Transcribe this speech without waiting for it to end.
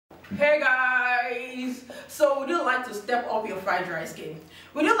Hey guys! So would you like to step up your fried rice game?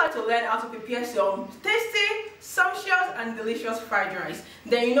 Would you like to learn how to prepare some tasty, sumptuous and delicious fried rice?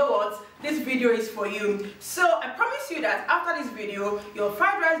 Then you know what? This video is for you. So I promise you that after this video, your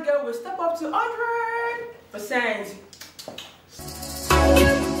fried rice game will step up to 100%.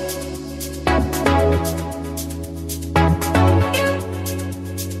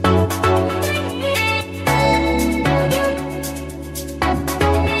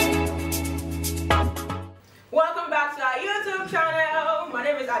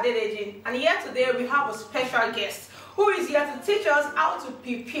 And here today we have a special guest who is here to teach us how to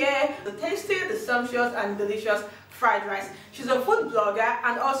prepare the tasty, the sumptuous and delicious fried rice. She's a food blogger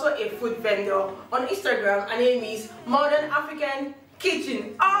and also a food vendor. On Instagram, her name is Modern African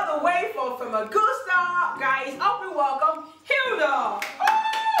Kitchen, all the way from Augusta. Guys, help me welcome Hilda.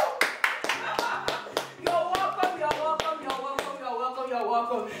 You're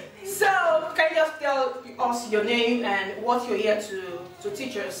welcome. So, can you just tell us your name and what you're here to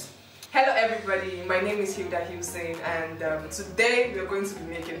teach us? Hello everybody, my name is Hilda Hussein and today we are going to be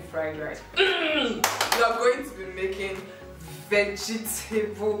making fried rice. We are going to be making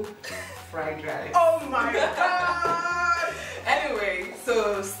vegetable fried rice. Oh my god! Anyway,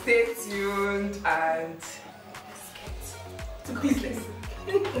 so stay tuned and let's get to business.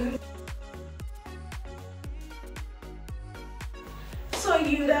 So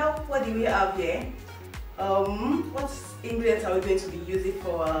Hilda, what do we have there? What ingredients are we going to be using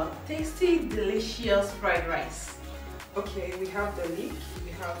for a tasty, delicious fried rice? Okay, we have the leek,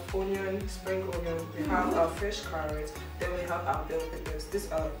 we have onion, spring onion, we have our fresh carrots, then we have our bell peppers.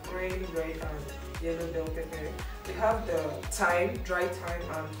 These are green, red and yellow bell pepper. We have the thyme, dry thyme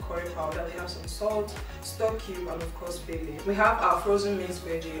and curry powder. We have some salt, stock cube and of course bay leaf. We have our frozen mixed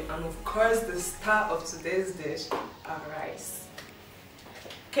veggie and of course the star of today's dish, our rice.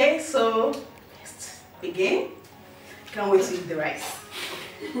 Okay, so let's begin. Can't wait to eat the rice.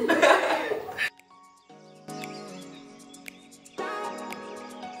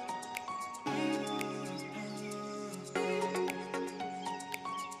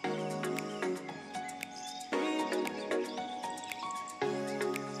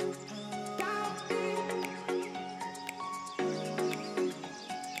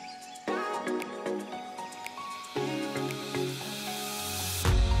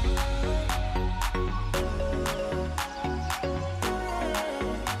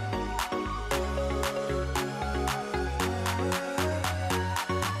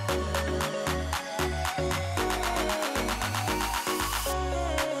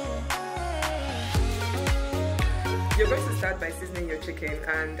 You're going to start by seasoning your chicken,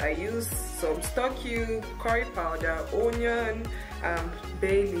 and I use some stock cube, curry powder, onion,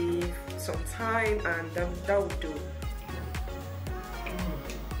 bay leaf, some thyme, and that will do.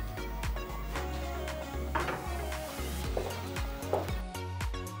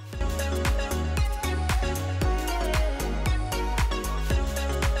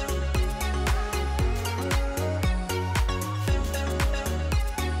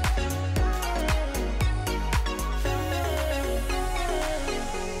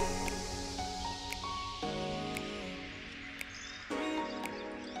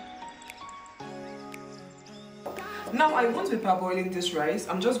 Now I want to be parboiling this rice.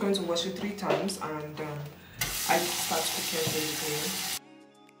 I'm just going to wash it 3 times and I start cooking basically.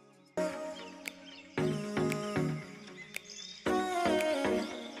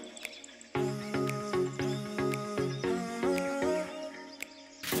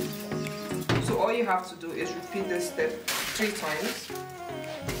 So all you have to do is repeat this step 3 times.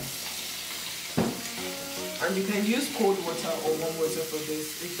 And you can use cold water or warm water for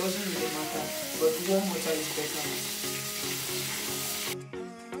this. It doesn't really matter, but warm water is better.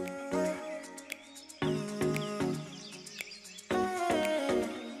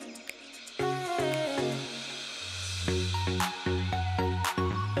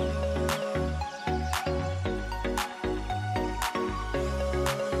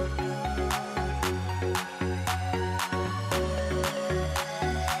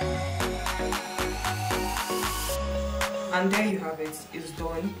 And there you have it, it's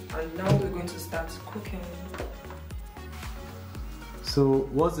done, and now we're going to start cooking. So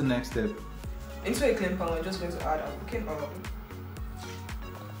what's the next step? Into a clean pan, we're just going to add our cooking oil.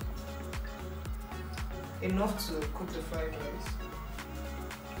 Enough to cook the fried rice.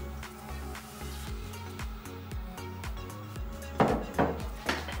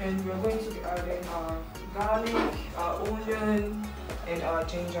 And we're going to be adding our garlic, our onion, and our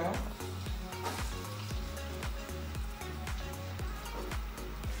ginger.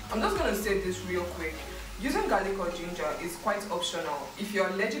 I'm just going to say this real quick. Using garlic or ginger is quite optional. If you're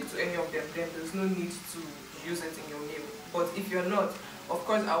allergic to any of them, then there's no need to use it in your meal. But if you're not, of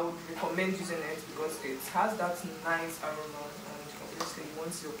course I would recommend using it because it has that nice aroma, and obviously you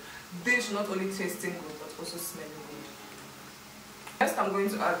want your dish not only tasting good but also smelling good. Next, I'm going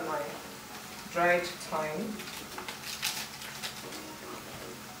to add my dried thyme.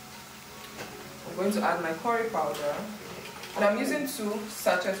 I'm going to add my curry powder, and I'm using 2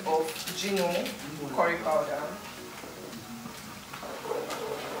 sachets of Gino curry powder.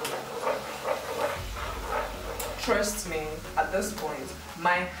 Trust me, at this point,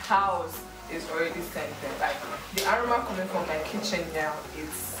 my house is already scented. Like, the aroma coming from my kitchen now,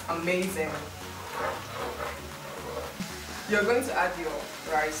 it's amazing. You're going to add your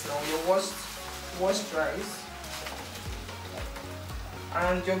rice now, your washed rice.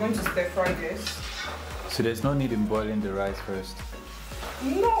 And you're going to stir fry this. So there's no need in boiling the rice first?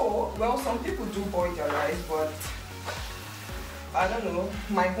 No, well, some people do boil their rice, but I don't know.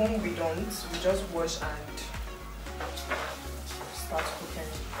 My home, we don't. We just wash and start cooking.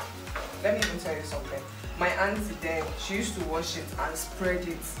 Let me even tell you something. My auntie then, she used to wash it and spread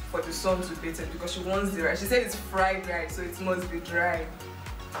it for the sun to beat it because she wants the rice. She said it's fried rice, so it must be dry.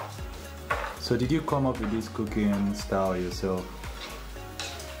 So did you come up with this cooking style yourself?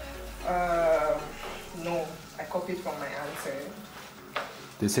 No, I copied from my auntie.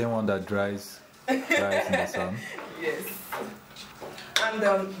 The same one that dries rice in the sun? Yes. And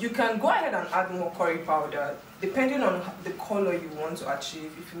you can go ahead and add more curry powder depending on the color you want to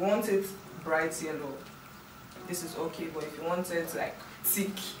achieve. If you want it bright yellow, this is okay, but if you want it like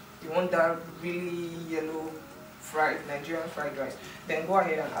thick, you want that really yellow Nigerian fried rice, then go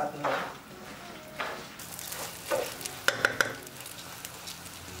ahead and add more.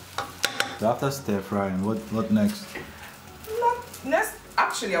 So after stir frying, what next? Next,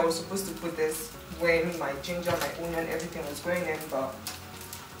 actually I was supposed to put this when my ginger, my onion, everything was going in, but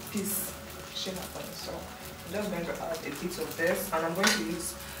this shit happened. So I'm just going to add a bit of this, and I'm going to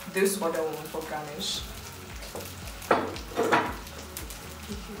use this other one for garnish.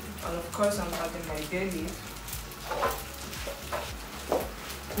 And of course I'm adding my bay leaf.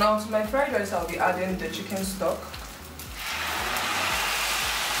 Now to my fried rice, I'll be adding the chicken stock.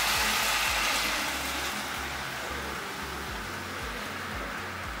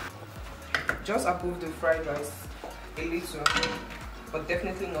 Just above the fried rice a little, but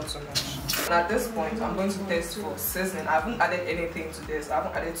definitely not so much. And at this point, I'm going to test for seasoning. I haven't added anything to this. I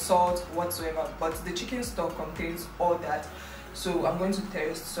haven't added salt whatsoever, but the chicken stock contains all that. So I'm going to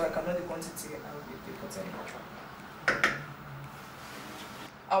taste so I can know the quantity and I will be putting.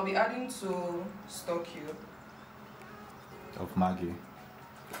 I'll be adding 2 stock cube Of Maggi.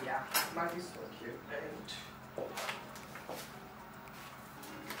 Yeah, Maggi stock cube, and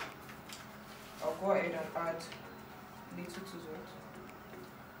I'll go ahead and add little to it.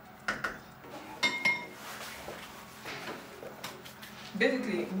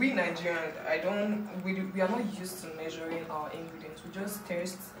 Basically, we Nigerians, we are not used to measuring our ingredients. We just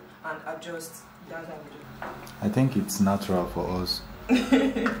taste and adjust. That's how we do. I think it's natural for us. So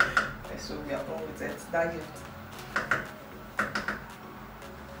we are going with it. That gift.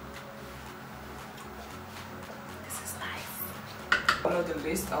 This is nice. Follow the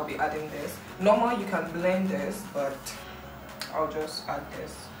list. I'll be adding this. Normal, you can blend this, but I'll just add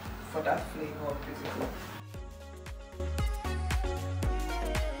this for that flavor, basically.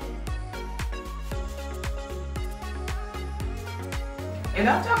 And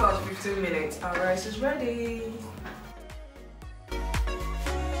after about 15 minutes, our rice is ready.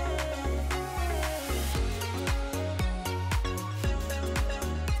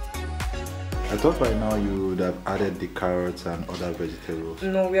 I thought by now you would have added the carrots and other vegetables.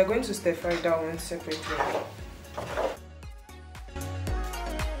 No, we are going to stir fry that one separately.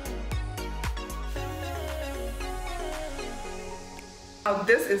 Now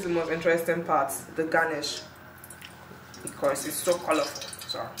this is the most interesting part, the garnish, because it's so colorful.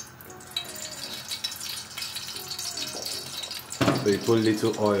 So you put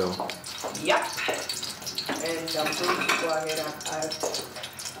little oil. Yep. And I'm going to go ahead and add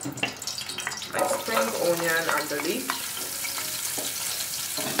my spring onion and the leaf.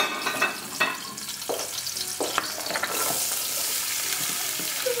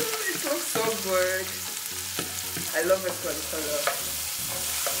 It looks so good. I love it for the color.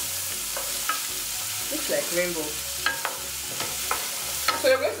 Looks like rainbow. So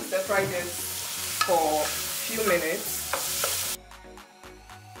you're going to stir fry this for a few minutes.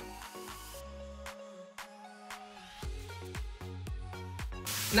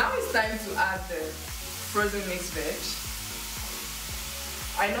 Now it's time to add the frozen mixed veg.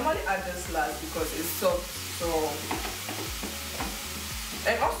 I normally add this last because it's soft. So,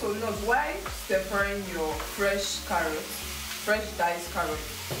 and also note why stir frying your fresh carrots, fresh diced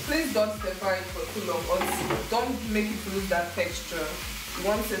carrots. Please don't stir fry it for too long, or don't make it lose that texture. You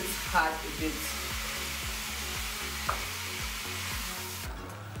want it hard a bit.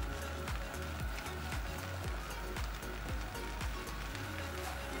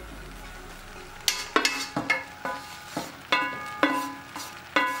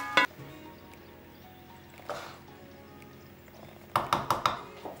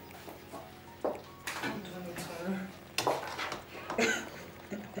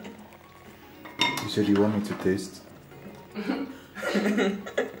 You said you want me to taste?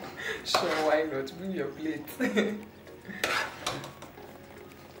 Sure, why not? Bring your plate.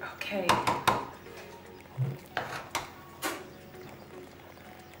 Okay.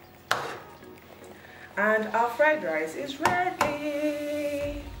 And our fried rice is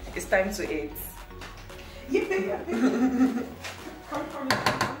ready. It's time to eat.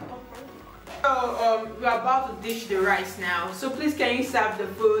 So we're about to dish the rice now. So please can you serve the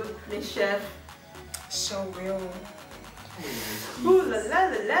food, Miss Chef? Sure will. Ooh la la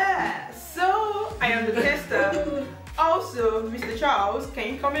la la. So I am the tester. Also, Mr. Charles,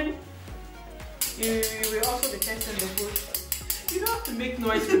 can you come in? You will also be testing the food. You don't have to make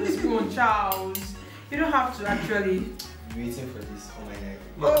noise with the spoon, Charles. You don't have to actually. Waiting for this all my life.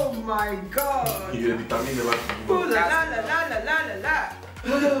 Oh my God. You're determined never to give Ooh up. la la la la la la la.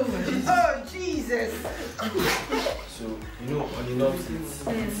 Oh Jesus. So, you know, on the north, it's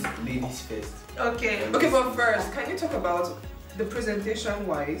ladies first. Okay. Okay, but first, can you talk about the presentation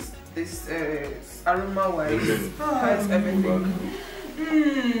wise, this aroma wise, how is everything?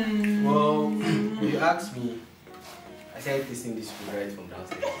 Well, you asked me, I started tasting this food right from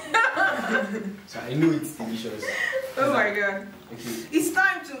downstairs. So I know it's delicious. Oh my God. Okay. It's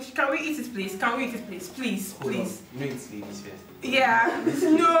time to. Can we eat it, please? Can we eat it, please? Please, Hold please. on. You know it's ladies first. Yeah.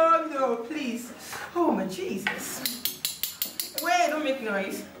 No, no, please. Oh my Jesus. Wait, don't make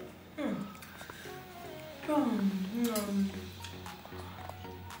noise. No.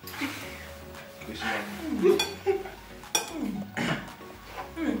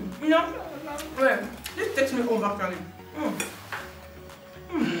 Wait. This takes me home actually.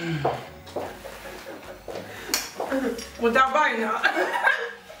 Without buying now.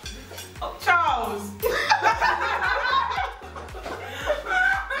 Charles.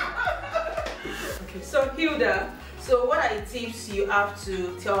 Okay, so Hilda, so what are the tips you have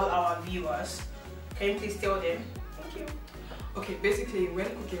to tell our viewers? Can you please tell them? Thank you. Okay, basically, when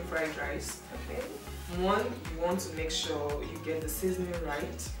cooking fried rice, Okay. one, you want to make sure you get the seasoning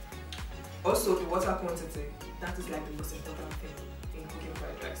right. Also, the water quantity. That is like the most important thing in cooking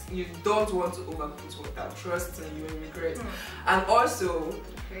fried rice. You don't want to overcook water. Trust me, you will regret. And also,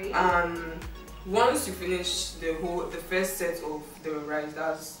 Okay. once you finish the first set of the rice,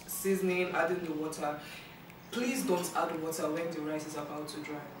 that's seasoning, adding the water, please don't add water when the rice is about to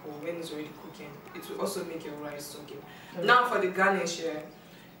dry or when it's already cooking. It will also make your rice soggy. Now for the garnish here,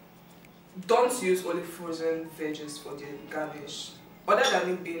 don't use only frozen veggies for the garnish. Other than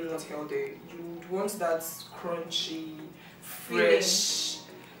it being not healthy, you want that crunchy, fresh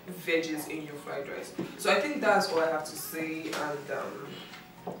veggies in your fried rice. So I think that's all I have to say,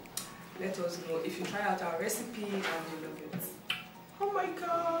 and let us know if you try out our recipe and you love it. Oh my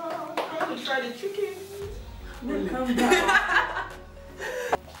God. I want to try the chicken. Calm down.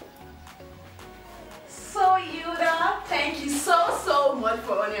 So Hilda, thank you so much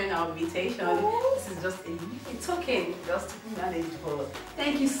for honoring our invitation. This is just a token, just to manage for.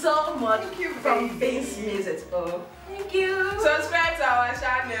 Thank you so much. Thank you, from baby. Vince Music. Oh, thank you. Subscribe to our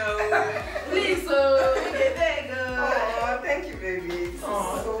channel. Please, okay, there you go. Oh, thank you, baby. Oh,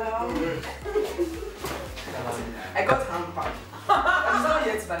 I got hampered. It's not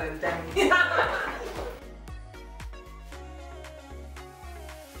yet Valentine.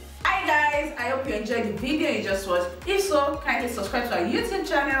 Hi guys, I hope you enjoyed the video you just watched. If so, kindly subscribe to our YouTube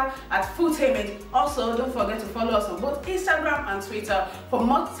channel at Foodtainment. Also, don't forget to follow us on both Instagram and Twitter for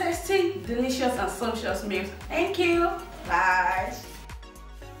more tasty, delicious and sumptuous meals. Thank you. Bye.